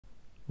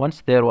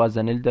Once there was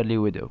an elderly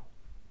widow,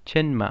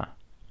 Chen Ma,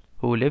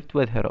 who lived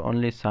with her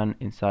only son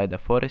inside a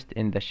forest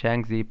in the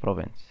Shaanxi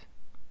province.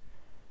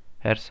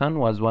 Her son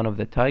was one of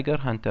the tiger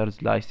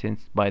hunters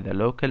licensed by the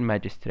local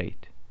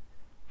magistrate,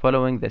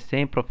 following the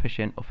same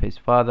profession of his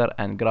father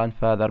and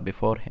grandfather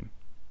before him.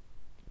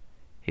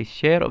 His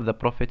share of the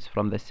profits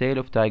from the sale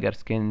of tiger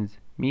skins,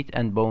 meat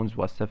and bones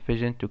was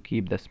sufficient to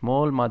keep the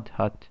small mud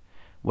hut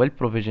well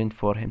provisioned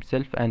for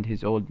himself and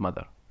his old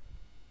mother.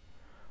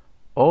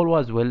 All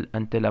was well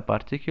until a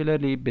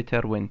particularly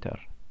bitter winter.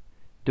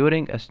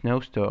 During a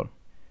snowstorm,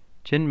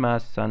 Chen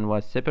Ma's son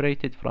was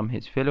separated from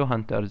his fellow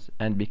hunters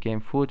and became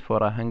food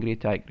for a hungry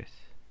tigress.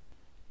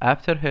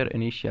 After her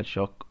initial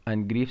shock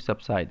and grief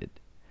subsided,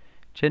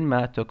 Chen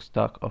Ma took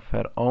stock of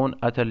her own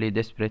utterly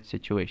desperate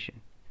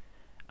situation.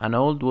 An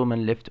old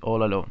woman left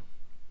all alone.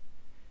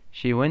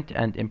 She went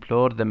and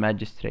implored the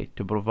magistrate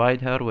to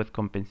provide her with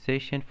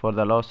compensation for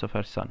the loss of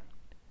her son,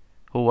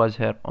 who was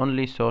her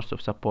only source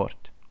of support.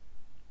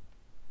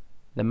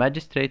 The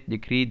magistrate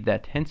decreed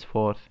that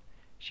henceforth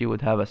she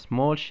would have a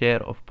small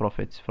share of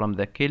profits from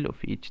the kill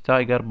of each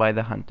tiger by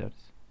the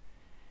hunters.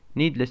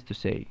 Needless to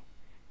say,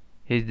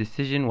 his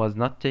decision was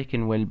not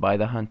taken well by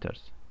the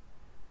hunters,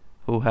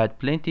 who had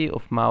plenty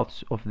of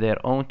mouths of their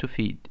own to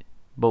feed,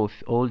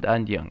 both old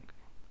and young.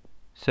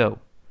 So,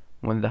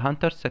 when the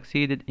hunters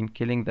succeeded in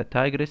killing the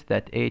tigress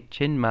that ate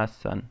Chen Ma's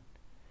son,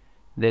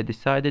 they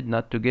decided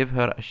not to give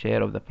her a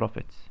share of the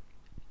profits.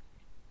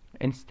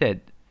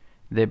 Instead,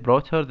 they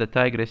brought her the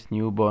tigress'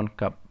 newborn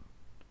cub.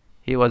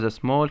 He was a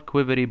small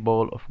quivery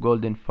ball of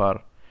golden fur,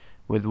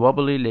 with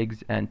wobbly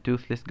legs and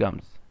toothless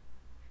gums.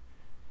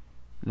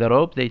 The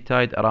rope they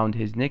tied around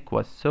his neck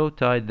was so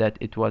tight that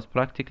it was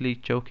practically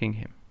choking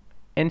him.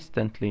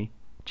 Instantly,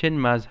 Chen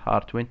Ma's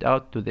heart went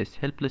out to this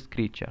helpless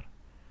creature,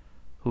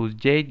 whose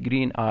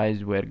jade-green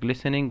eyes were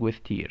glistening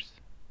with tears.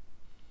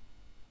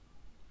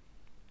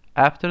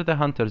 After the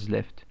hunters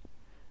left,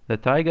 the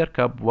tiger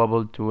cub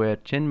wobbled to where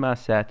Chen Ma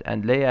sat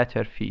and lay at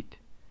her feet.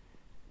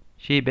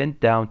 She bent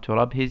down to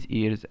rub his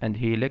ears, and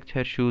he licked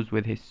her shoes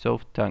with his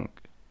soft tongue.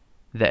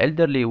 The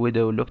elderly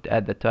widow looked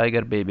at the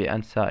tiger baby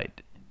and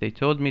sighed. "They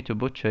told me to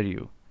butcher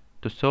you,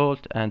 to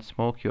salt and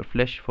smoke your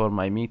flesh for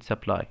my meat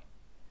supply.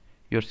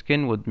 Your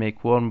skin would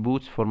make warm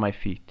boots for my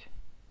feet.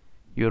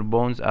 Your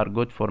bones are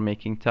good for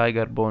making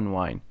tiger bone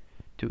wine,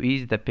 to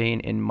ease the pain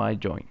in my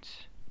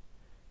joints.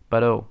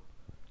 But oh,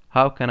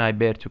 how can I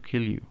bear to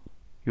kill you?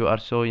 You are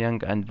so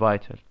young and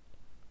vital,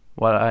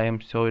 while I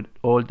am so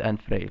old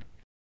and frail."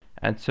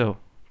 And so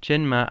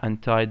Chen Ma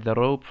untied the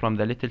rope from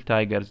the little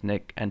tiger's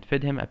neck and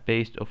fed him a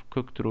paste of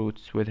cooked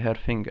roots with her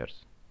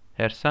fingers.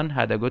 Her son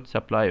had a good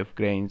supply of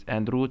grains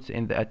and roots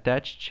in the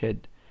attached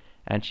shed,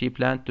 and she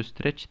planned to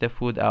stretch the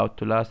food out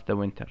to last the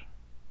winter.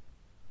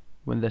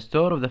 When the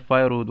store of the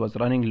firewood was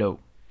running low,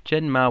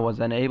 Chen Ma was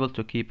unable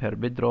to keep her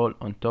bedroll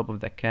on top of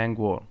the kang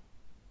warm.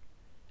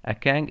 A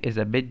kang is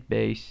a bed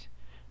base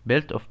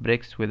built of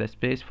bricks with a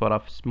space for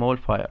a small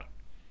fire.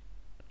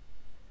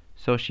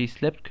 So she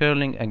slept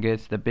curling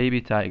against the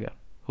baby tiger,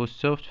 whose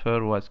soft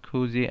fur was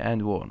cozy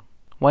and warm.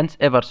 Once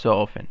ever so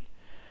often,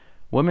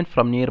 women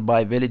from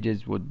nearby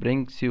villages would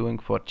bring sewing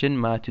for Chen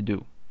Ma to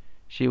do.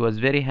 She was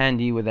very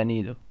handy with a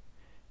needle.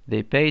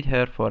 They paid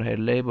her for her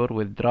labor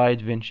with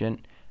dried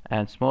venison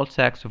and small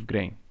sacks of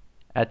grain.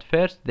 At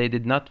first they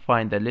did not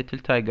find the little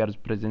tiger's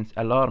presence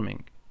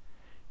alarming.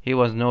 He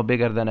was no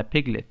bigger than a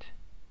piglet.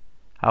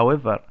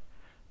 However,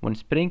 when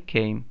spring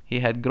came,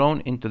 he had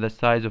grown into the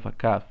size of a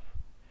calf,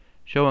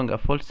 showing a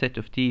full set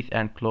of teeth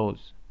and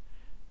claws.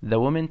 The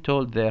women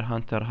told their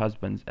hunter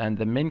husbands, and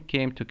the men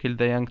came to kill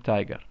the young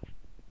tiger.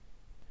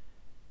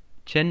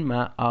 Chen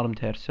Ma armed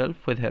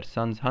herself with her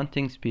son's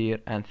hunting spear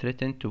and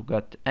threatened to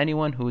gut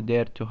anyone who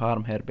dared to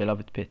harm her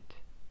beloved pet.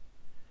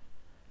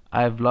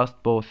 "I have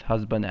lost both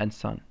husband and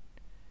son.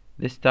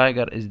 This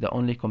tiger is the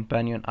only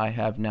companion I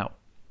have now.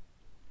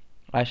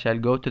 I shall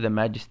go to the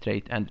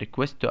magistrate and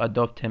request to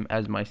adopt him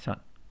as my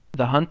son."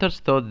 The hunters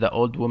thought the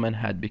old woman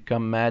had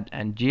become mad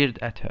and jeered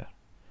at her.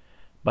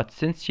 But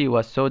since she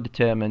was so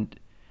determined,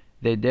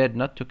 they dared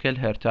not to kill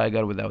her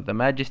tiger without the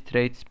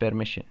magistrate's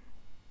permission.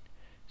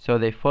 So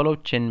they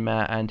followed Chen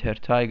Ma and her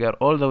tiger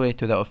all the way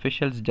to the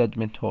official's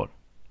judgment hall.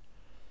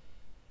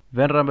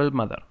 "Venerable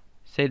mother,"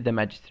 said the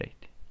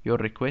magistrate, "your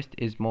request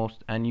is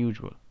most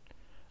unusual.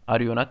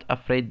 Are you not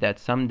afraid that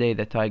some day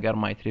the tiger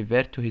might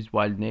revert to his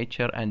wild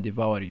nature and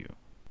devour you?"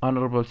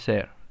 "Honorable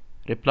sir,"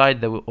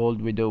 replied the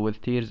old widow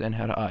with tears in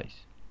her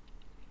eyes,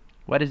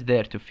 "what is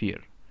there to fear?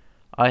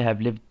 I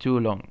have lived too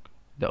long.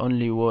 The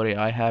only worry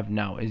I have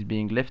now is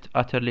being left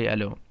utterly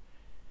alone.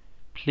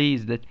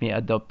 Please let me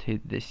adopt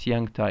this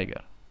young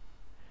tiger,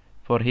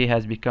 for he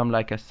has become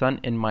like a son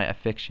in my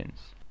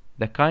affections."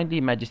 The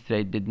kindly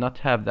magistrate did not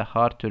have the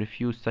heart to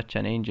refuse such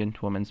an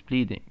ancient woman's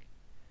pleading,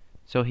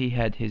 so he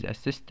had his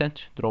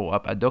assistant draw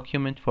up a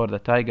document for the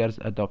tiger's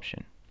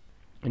adoption.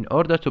 In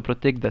order to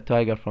protect the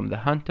tiger from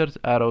the hunters'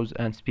 arrows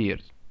and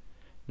spears,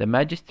 the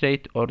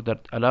magistrate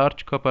ordered a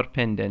large copper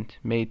pendant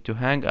made to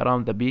hang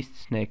around the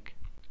beast's neck.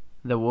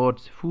 The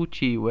words "Fu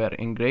Chi" were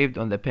engraved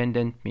on the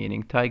pendant,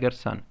 meaning tiger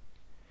son.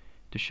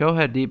 To show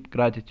her deep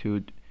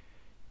gratitude,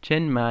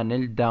 Chen Ma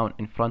knelt down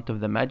in front of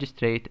the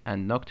magistrate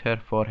and knocked her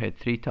forehead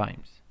 3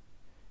 times.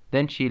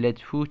 Then she led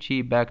Fu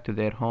Chi back to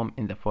their home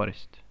in the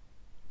forest.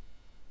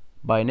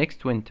 By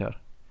next winter,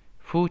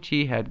 Fu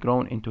Chi had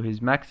grown into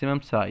his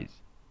maximum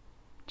size.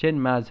 Chen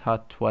Ma's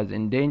hut was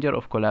in danger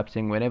of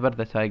collapsing whenever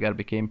the tiger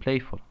became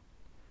playful.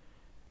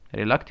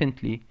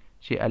 Reluctantly,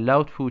 she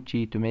allowed Fu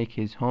Chi to make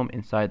his home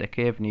inside a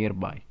cave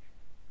nearby.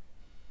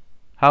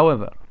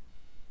 However,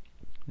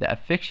 the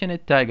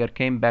affectionate tiger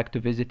came back to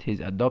visit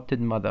his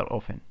adopted mother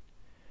often,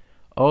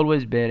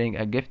 always bearing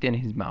a gift in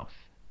his mouth,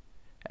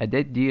 a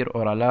dead deer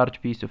or a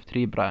large piece of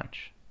tree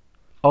branch.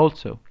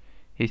 Also,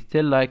 he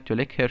still liked to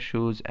lick her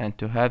shoes and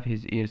to have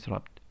his ears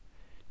rubbed.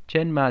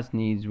 Chen Ma's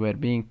needs were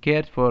being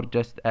cared for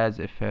just as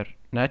if her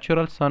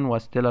natural son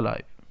was still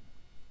alive.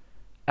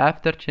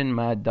 After Chen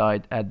Ma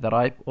died at the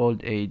ripe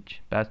old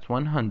age past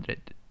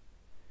 100,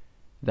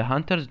 the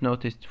hunters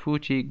noticed Fu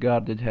Chi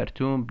guarded her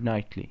tomb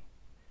nightly.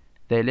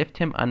 They left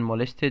him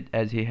unmolested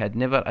as he had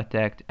never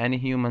attacked any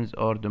humans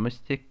or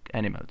domestic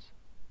animals.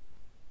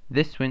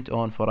 This went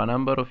on for a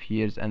number of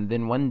years, and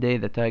then one day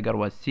the tiger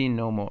was seen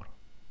no more.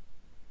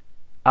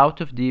 Out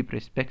of deep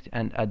respect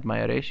and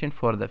admiration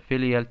for the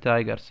filial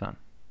tiger son,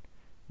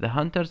 the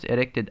hunters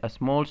erected a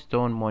small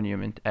stone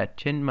monument at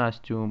Chen Ma's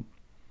tomb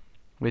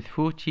with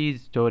Fu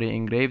Chi's story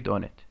engraved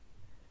on it.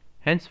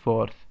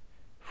 Henceforth,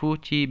 Fu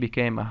Chi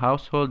became a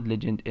household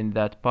legend in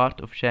that part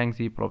of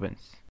Shaanxi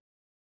province.